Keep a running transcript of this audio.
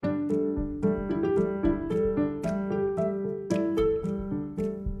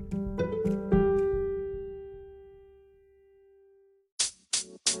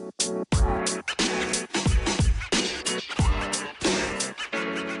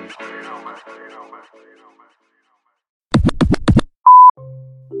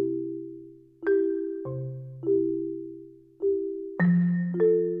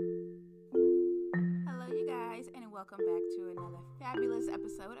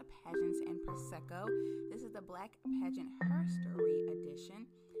Prosecco. This is the Black Pageant Herstory edition,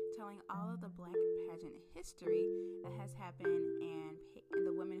 telling all of the Black pageant history that has happened and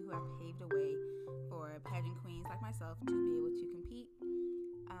the women who have paved the way for pageant queens like myself to be able to compete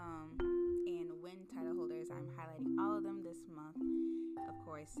and win title holders. I'm highlighting all of them this month. Of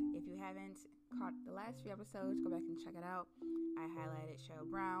course, if you haven't caught the last few episodes, go back and check it out. I highlighted Cheryl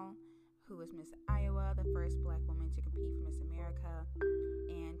Brown, who was Miss Iowa, the first Black woman to compete for Miss America,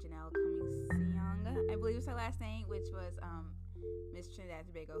 and Janelle Cummings-Young, I believe was her last name, which was Miss Trinidad and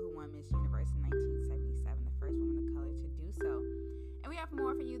Tobago, who won Miss Universe in 1977, the first woman of color to do so. And we have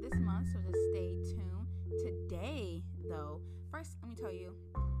more for you this month, so just stay tuned. Today, though, first let me tell you,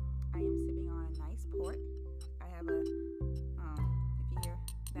 I am sipping on a nice port. I have a, if you hear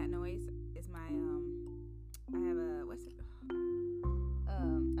that noise, is my, I have a,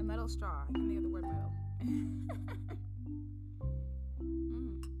 a metal straw. I can't think of the word metal.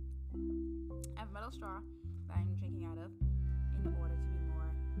 I have a metal straw that I'm drinking out of in order to be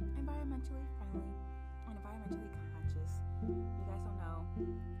more environmentally friendly and environmentally conscious. You guys don't know,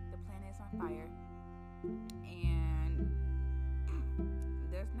 the planet is on fire, and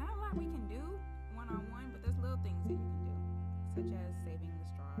there's not a lot we can do one-on-one, but there's little things that you can do, such as saving the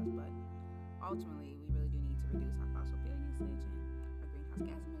straws. But ultimately, we really do need to reduce our fossil fuel usage and our greenhouse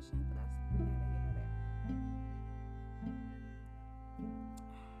gas emissions, but that's neither here nor there.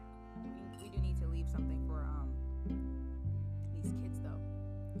 We do need to leave something for these kids, though,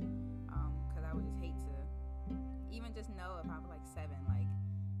 because I would just hate to even just know if I'm like 7, like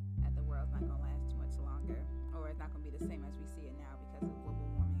that the world's not gonna last too much longer, or it's not gonna be the same as we see it now because of global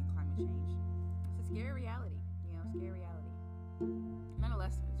warming and climate change. It's a scary reality, scary reality.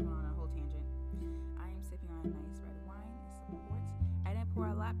 Nonetheless, I just went on a whole tangent. I am sipping on a nice red wine. It's a port. I didn't pour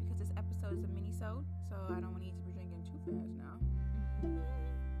a lot because this episode is a mini-sode, so I don't need to be drinking too fast now.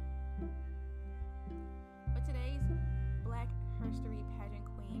 But today's Black Herstory pageant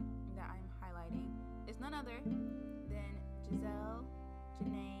queen that I'm highlighting is none other than Giselle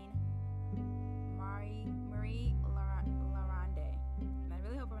Janine Marie Larande. And I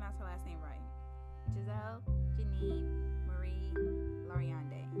really hope I pronounced her last name right. Giselle Janine Marie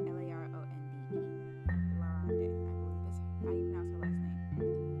Larande. Laronde. Larande, I believe is how you pronounce her last name.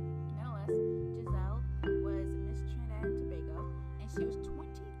 Nonetheless, Giselle was Miss Trinidad and Tobago, and she was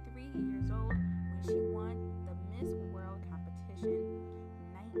 23 years old when she won the Miss World competition in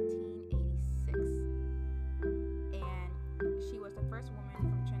 1986. And she was the first woman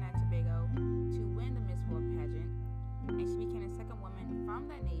from Trinidad and Tobago to win the Miss World pageant, and she became the second woman from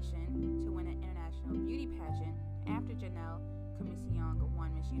that nation to win an international beauty pageant after Janelle Cummings-Young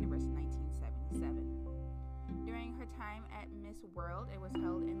won Miss Universe in 1977. During her time at Miss World, it was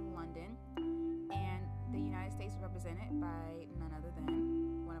held in London, and the United States was represented by none other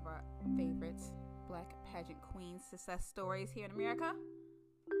than one of our favorites, Black pageant queen success stories here in America,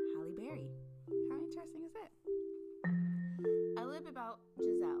 Halle Berry. How interesting is that? A little bit about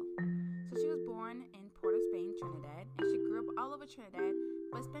Giselle. So she was born in Port of Spain, Trinidad, and she grew up all over Trinidad,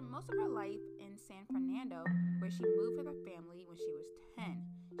 but spent most of her life in San Fernando, where she moved with her family when she was 10.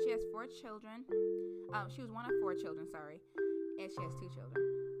 She has 4 children. She was one of 4 children, and she has 2 children.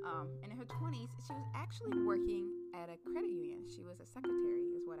 And in her 20s, she was actually working at a credit union. She was a secretary,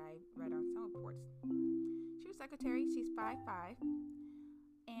 is what I read on some reports. She was secretary. She's 5'5",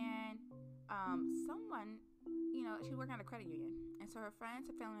 and someone, she was working at a credit union, and so her friends,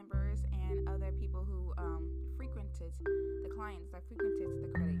 her family members, and other people who frequented the clients that frequented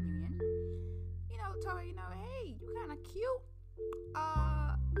the credit union, told her, hey, you kind of cute.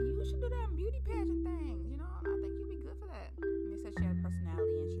 You should do that beauty pageant thing. I think you'd be good for that. And they said she had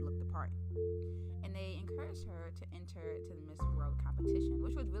personality and she looked the part. And they encouraged her to enter to the Miss World competition,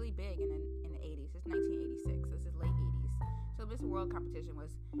 which was really big in the 80s. It's 1986. This is late 80s. So Miss World competition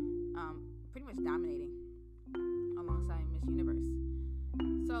was pretty much dominating alongside Miss Universe.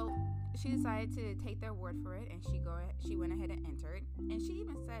 So she decided to take their word for it, and she went ahead and entered. And she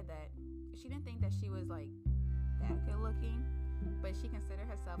even said that she didn't think that she was like that good looking, but she considered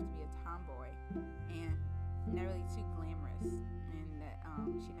herself to be a tomboy and not really too glamorous, and that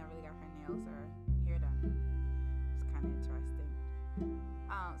she never really got her nails or hair done. It's kind of interesting.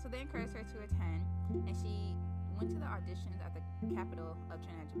 So they encouraged her to attend, and she went to the auditions at the capital of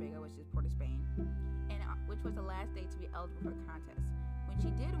Trinidad and Tobago, which is Port of Spain, and which was the last day to be eligible for the contest. When she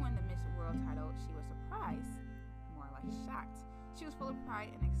did win the Miss World title, she was surprised, more like shocked. She was full of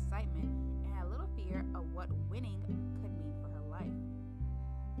pride and excitement and had little fear of what winning could mean for her life.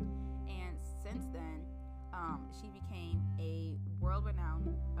 And since then, she became a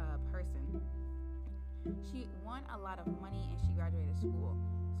world-renowned person. She won a lot of money and she graduated school.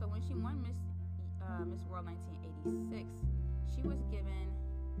 So when when she won Miss World 1986, she was given.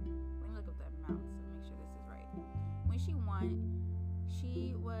 Let me look up the amount to make sure this is right. When she won,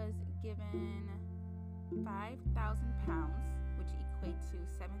 she was given £5,000, which equate to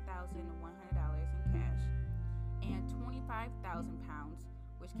 $7,100 in cash, and £25,000,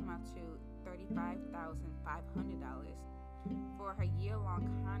 which came out to $35,500 for her year-long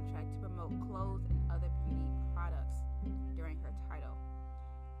contract to promote clothes and other beauty products during her title.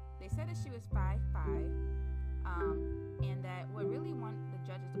 They said that she was 5'5", and that what really won the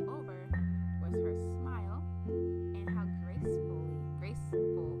judges over was her smile and how graceful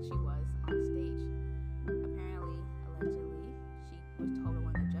she was on stage. Apparently, allegedly, she was told by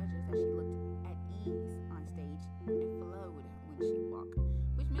one of the judges that she looked at ease on stage and flowed when she walked,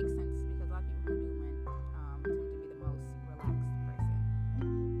 which makes sense because a lot of people who do win tend to be the most relaxed person.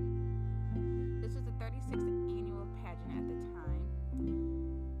 This was the 36th annual pageant at the time,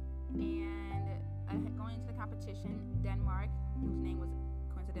 and going into the competition, Denmark, whose name was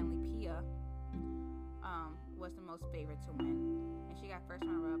coincidentally Pia, was the most favorite to win, and she got first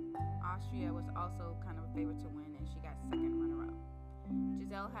runner-up. Austria was also kind of a favorite to win, and she got second runner-up.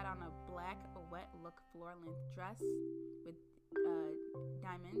 Giselle had on a black wet look floor-length dress with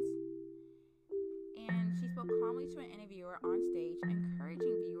diamonds, and she spoke calmly to an interviewer on stage,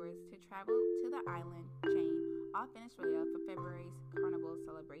 encouraging viewers to travel to the island chain off Venezuela for February's carnival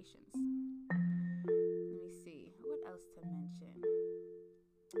celebrations. Let me see, what else to mention?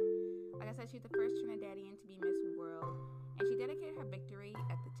 Like I said, she's the first Trinidadian to be Miss World, and she dedicated her victory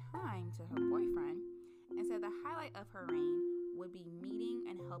at the time to her boyfriend, and said the highlight of her reign would be meeting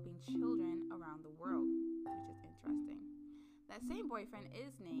and helping children around the world, which is interesting. That same boyfriend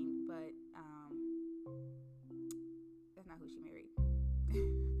is named, but that's not who she married.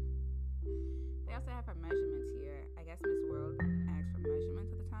 They also have her measurements here. I guess Miss World asked for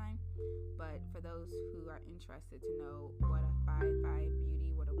measurements at the time, but for those who are interested to know what a 5'5"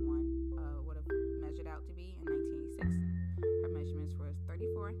 beauty would have measured out to be in 1986, her measurements were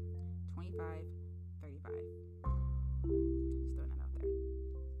 34, 25, 35. Just throwing that out there.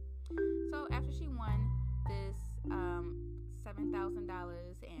 So after she won this $7,000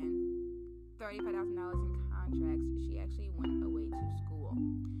 and $35,000 in contracts, she actually went away to school.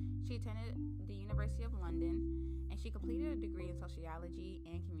 She attended the University of London, and she completed a degree in sociology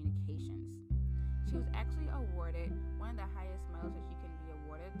and communications. She was actually awarded one of the highest medals that you can be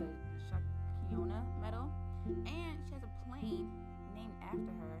awarded, the Shakyona Medal, and she has a plane named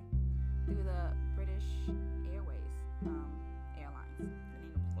after her through the British Airways airlines. They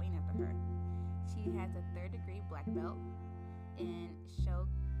named a plane after her. She has a third-degree black belt in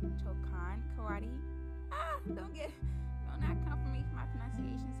Shotokan karate. Not come for me for my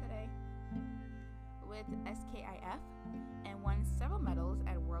pronunciations today. With SKIF, and won several medals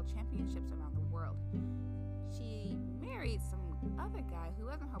at world championships around the world. She married some other guy who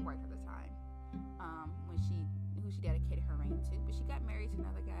wasn't her boyfriend at the time, who she dedicated her reign to, but she got married to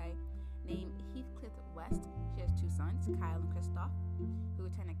another guy named Heathcliff West. She has two sons, Kyle and Christoph, who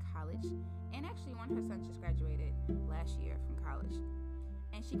attended college, and actually one of her sons just graduated last year from college.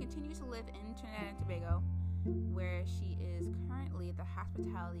 And she continues to live in Trinidad and Tobago, where she is currently the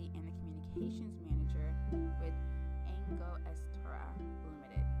hospitality and the communications manager with Ango Estora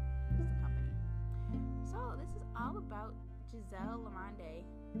Limited, is the company. So this is all about Giselle Larande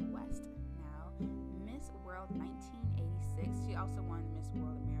West now, Miss World 1986. She also won Miss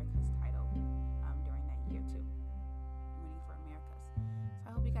World America's title during that year too, winning for America's. So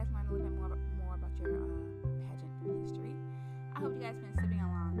I hope you guys learned a little bit more about your pageant history. I hope you guys been sipping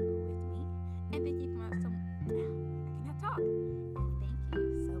along with me, and thank you for I cannot talk. And thank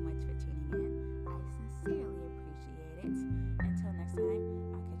you so much for tuning in. I sincerely appreciate it. Until next time,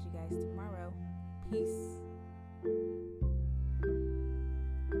 I'll catch you guys tomorrow. Peace.